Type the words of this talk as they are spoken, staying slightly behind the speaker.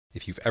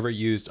If you've ever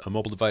used a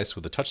mobile device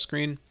with a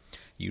touchscreen,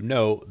 you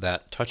know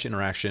that touch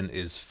interaction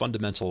is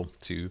fundamental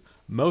to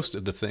most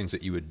of the things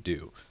that you would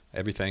do.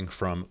 Everything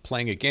from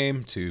playing a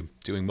game to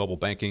doing mobile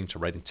banking to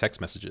writing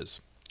text messages.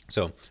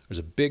 So there's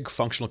a big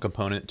functional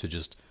component to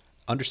just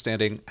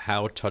understanding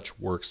how touch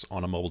works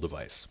on a mobile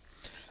device.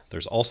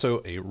 There's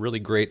also a really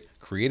great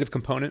creative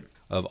component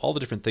of all the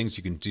different things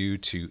you can do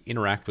to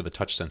interact with a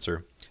touch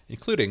sensor,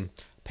 including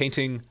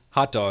painting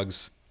hot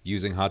dogs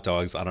using hot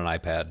dogs on an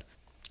iPad.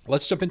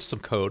 Let's jump into some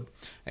code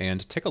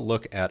and take a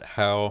look at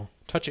how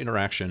touch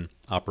interaction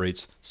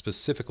operates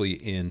specifically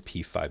in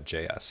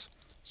p5js.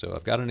 So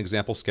I've got an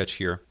example sketch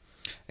here,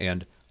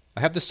 and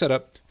I have this set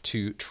up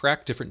to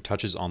track different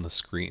touches on the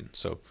screen.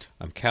 So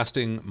I'm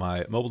casting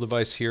my mobile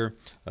device here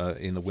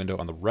in the window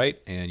on the right,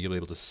 and you'll be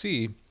able to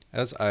see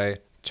as I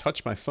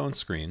touch my phone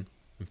screen,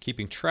 I'm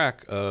keeping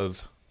track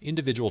of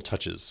individual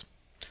touches.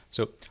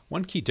 So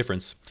one key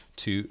difference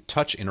to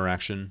touch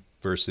interaction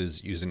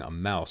versus using a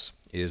mouse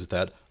is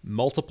that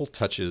multiple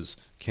touches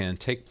can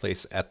take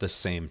place at the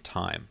same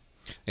time.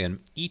 And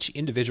each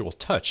individual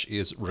touch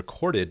is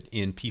recorded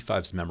in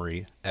P5's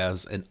memory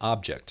as an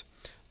object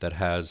that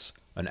has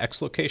an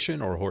X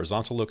location or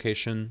horizontal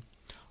location,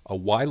 a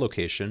Y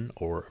location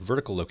or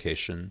vertical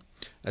location,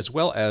 as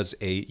well as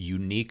a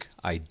unique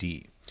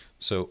ID.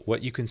 So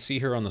what you can see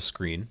here on the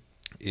screen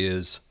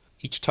is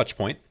each touch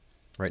point.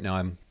 Right now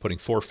I'm putting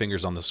 4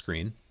 fingers on the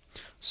screen,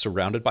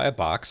 surrounded by a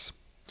box,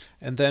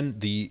 and then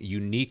the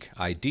unique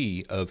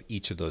ID of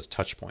each of those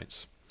touch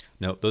points.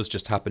 Now, those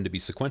just happen to be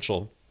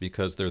sequential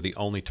because they're the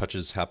only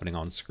touches happening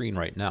on screen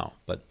right now.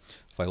 But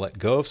if I let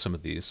go of some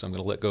of these, so I'm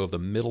going to let go of the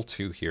middle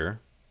 2 here.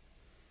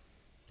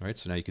 All right,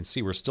 so now you can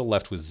see we're still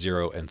left with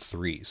 0 and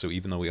 3. So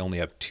even though we only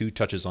have 2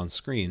 touches on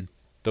screen,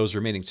 those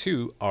remaining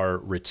 2 are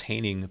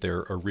retaining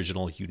their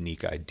original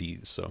unique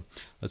IDs. So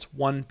that's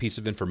one piece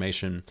of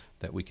information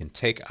that we can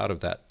take out of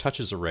that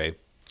touches array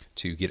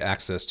to get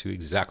access to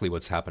exactly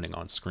what's happening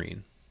on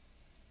screen.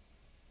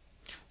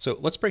 So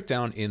let's break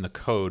down in the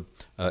code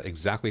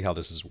exactly how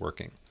this is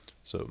working.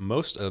 So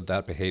most of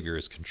that behavior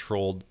is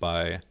controlled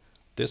by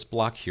this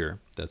block here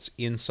that's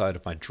inside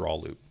of my draw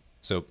loop.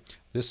 So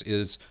this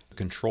is a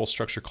control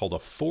structure called a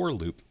for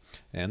loop,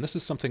 and this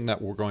is something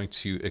that we're going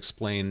to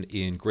explain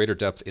in greater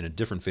depth in a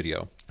different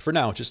video. For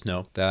now, just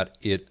know that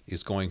it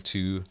is going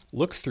to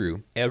look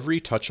through every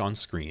touch on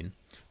screen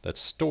that's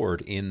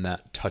stored in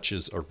that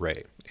touches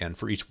array. And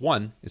for each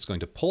one, it's going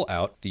to pull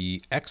out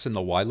the X and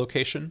the Y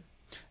location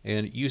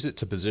and use it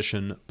to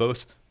position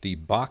both the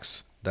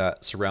box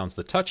that surrounds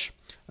the touch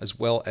as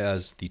well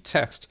as the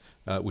text,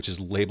 which is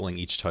labeling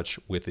each touch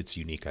with its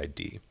unique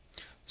ID.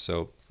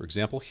 So for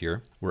example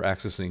here, we're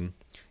accessing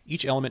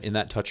each element in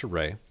that touch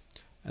array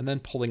and then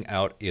pulling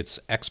out its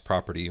X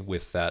property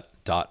with that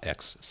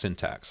 .x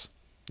syntax.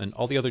 And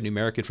all the other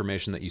numeric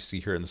information that you see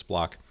here in this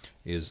block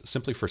is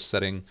simply for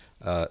setting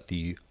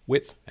the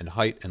width and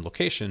height and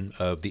location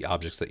of the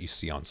objects that you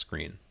see on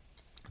screen.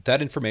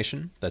 That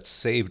information that's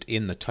saved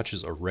in the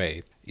touches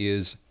array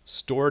is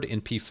stored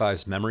in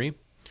P5's memory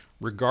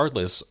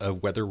regardless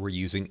of whether we're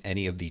using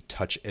any of the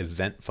touch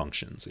event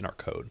functions in our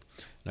code.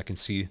 And I can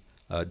see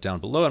down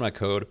below in my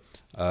code,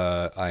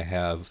 I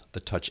have the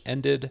touch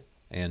ended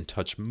and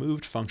touch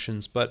moved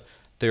functions, but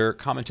they're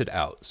commented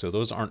out. So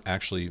those aren't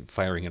actually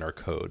firing in our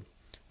code.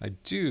 I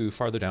do,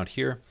 farther down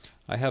here,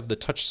 I have the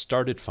touch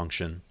started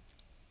function,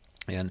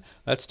 and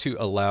that's to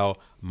allow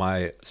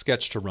my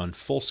sketch to run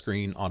full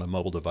screen on a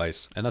mobile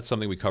device, and that's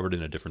something we covered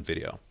in a different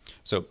video.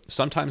 So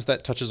sometimes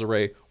that touches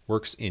array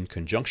works in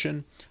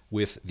conjunction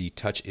with the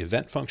touch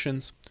event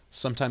functions.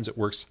 Sometimes it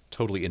works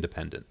totally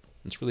independent.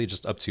 It's really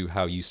just up to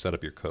how you set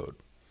up your code.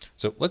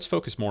 So let's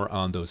focus more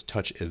on those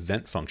touch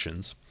event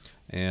functions,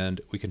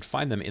 and we can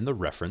find them in the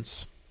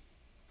reference.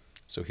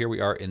 So here we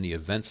are in the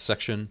events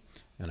section,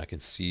 and I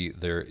can see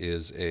there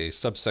is a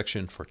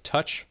subsection for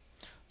touch.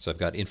 So I've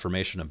got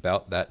information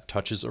about that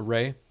touches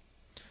array.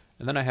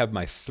 And then I have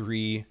my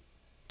 3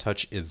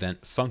 touch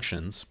event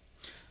functions.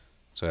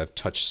 So I have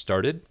touch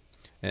started,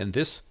 and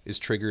this is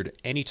triggered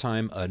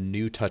anytime a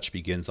new touch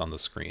begins on the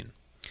screen.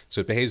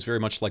 So it behaves very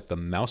much like the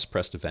mouse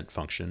pressed event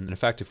function. And in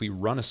fact, if we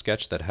run a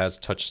sketch that has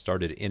touch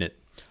started in it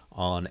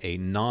on a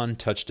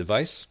non-touch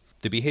device,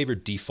 the behavior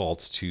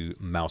defaults to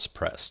mouse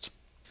pressed.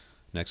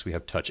 Next we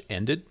have touch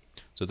ended.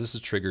 So this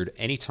is triggered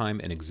anytime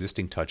an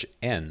existing touch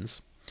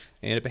ends,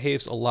 and it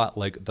behaves a lot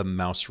like the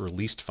mouse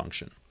released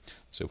function.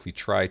 So if we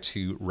try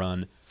to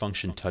run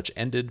function touch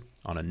ended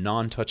on a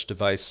non-touch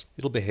device,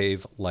 it'll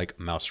behave like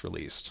mouse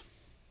released.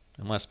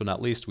 And last but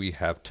not least, we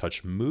have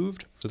touch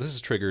moved. So this is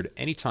triggered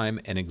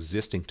anytime an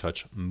existing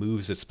touch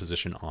moves its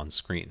position on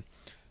screen.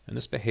 And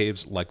this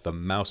behaves like the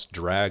mouse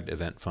dragged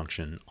event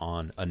function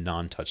on a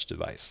non-touch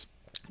device.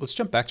 Let's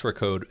jump back to our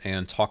code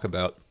and talk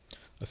about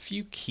a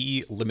few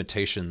key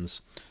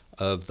limitations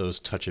of those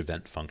touch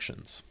event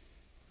functions.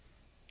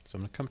 So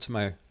I'm going to come to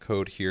my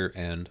code here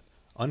and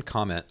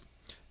uncomment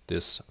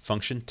this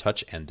function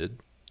touch ended.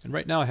 And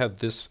right now I have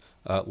this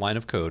line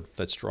of code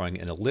that's drawing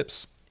an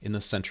ellipse in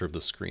the center of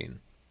the screen.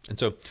 And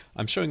so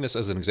I'm showing this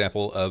as an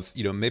example of,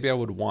 maybe I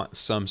would want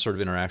some sort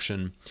of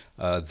interaction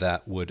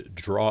that would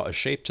draw a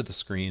shape to the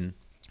screen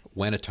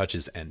when a touch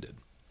is ended.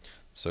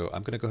 So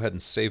I'm going to go ahead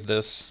and save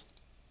this.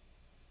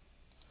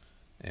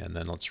 And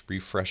then let's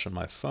refresh on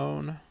my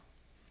phone.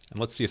 And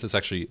let's see if this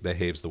actually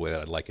behaves the way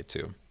that I'd like it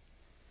to.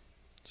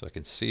 So I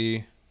can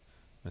see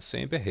the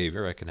same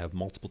behavior. I can have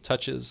multiple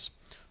touches.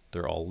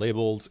 They're all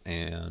labeled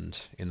and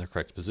in the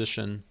correct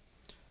position.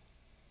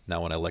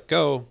 Now when I let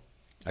go,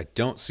 I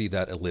don't see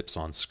that ellipse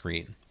on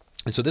screen.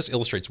 And so this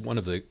illustrates one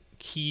of the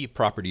key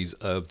properties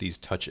of these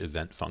touch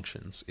event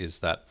functions is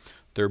that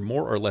they're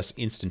more or less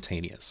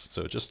instantaneous.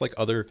 So just like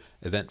other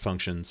event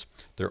functions,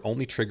 they're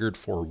only triggered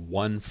for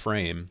one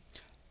frame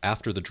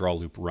after the draw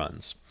loop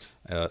runs.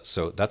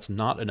 So that's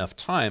not enough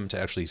time to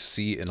actually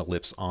see an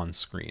ellipse on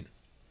screen.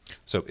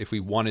 So if we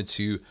wanted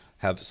to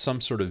have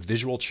some sort of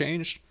visual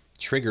change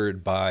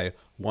triggered by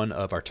one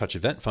of our touch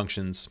event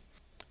functions,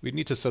 we'd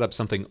need to set up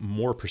something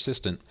more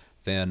persistent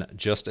than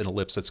just an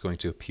ellipse that's going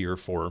to appear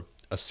for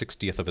a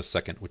 60th of a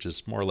second, which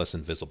is more or less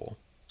invisible.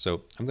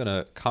 So I'm going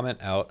to comment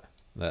out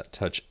that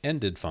touch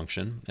ended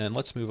function, and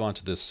let's move on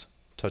to this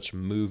touch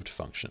moved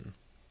function.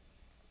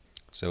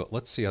 So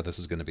let's see how this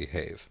is going to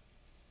behave.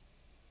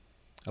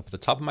 Up at the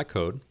top of my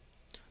code,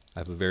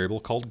 I have a variable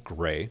called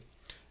gray,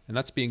 and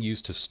that's being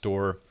used to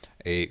store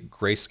a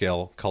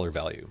grayscale color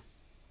value.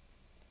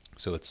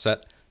 So it's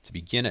set to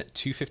begin at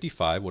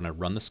 255 when I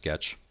run the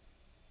sketch,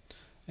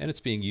 and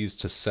it's being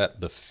used to set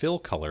the fill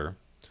color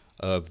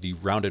of the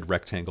rounded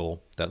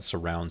rectangle that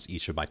surrounds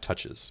each of my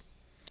touches.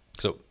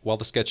 So while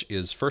the sketch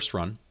is first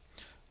run,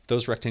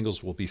 those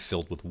rectangles will be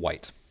filled with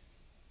white.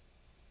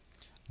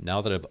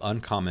 Now that I've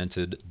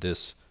uncommented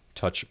this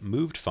touch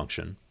moved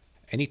function,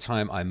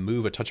 anytime I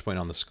move a touch point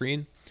on the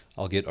screen,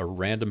 I'll get a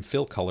random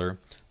fill color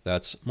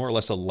that's more or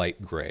less a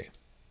light gray.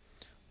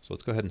 So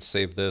let's go ahead and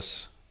save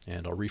this,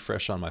 and I'll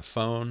refresh on my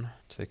phone,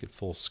 take it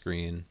full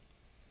screen.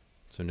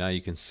 So now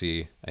you can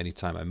see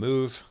anytime I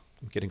move,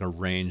 I'm getting a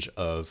range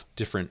of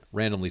different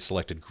randomly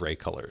selected gray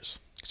colors.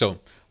 So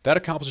that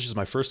accomplishes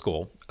my first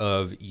goal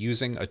of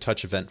using a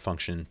touch event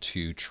function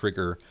to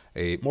trigger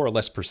a more or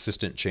less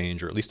persistent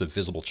change, or at least a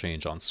visible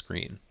change on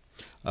screen.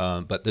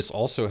 But this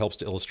also helps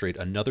to illustrate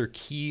another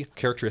key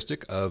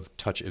characteristic of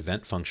touch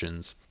event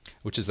functions,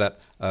 which is that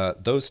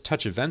those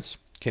touch events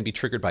can be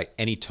triggered by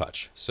any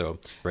touch. So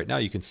right now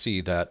you can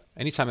see that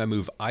anytime I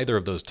move either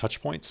of those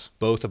touch points,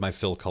 both of my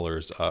fill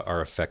colors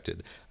are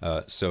affected.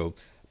 So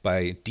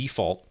by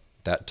default,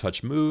 that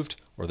touch moved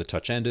or the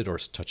touch ended or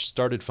touch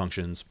started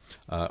functions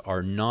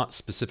are not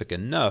specific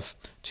enough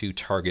to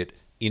target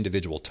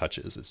individual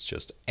touches. It's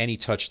just any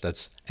touch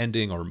that's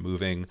ending or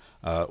moving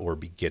or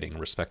beginning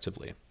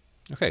respectively.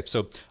 Okay,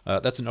 so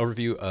that's an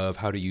overview of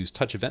how to use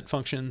touch event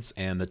functions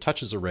and the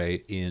touches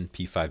array in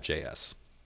p5js.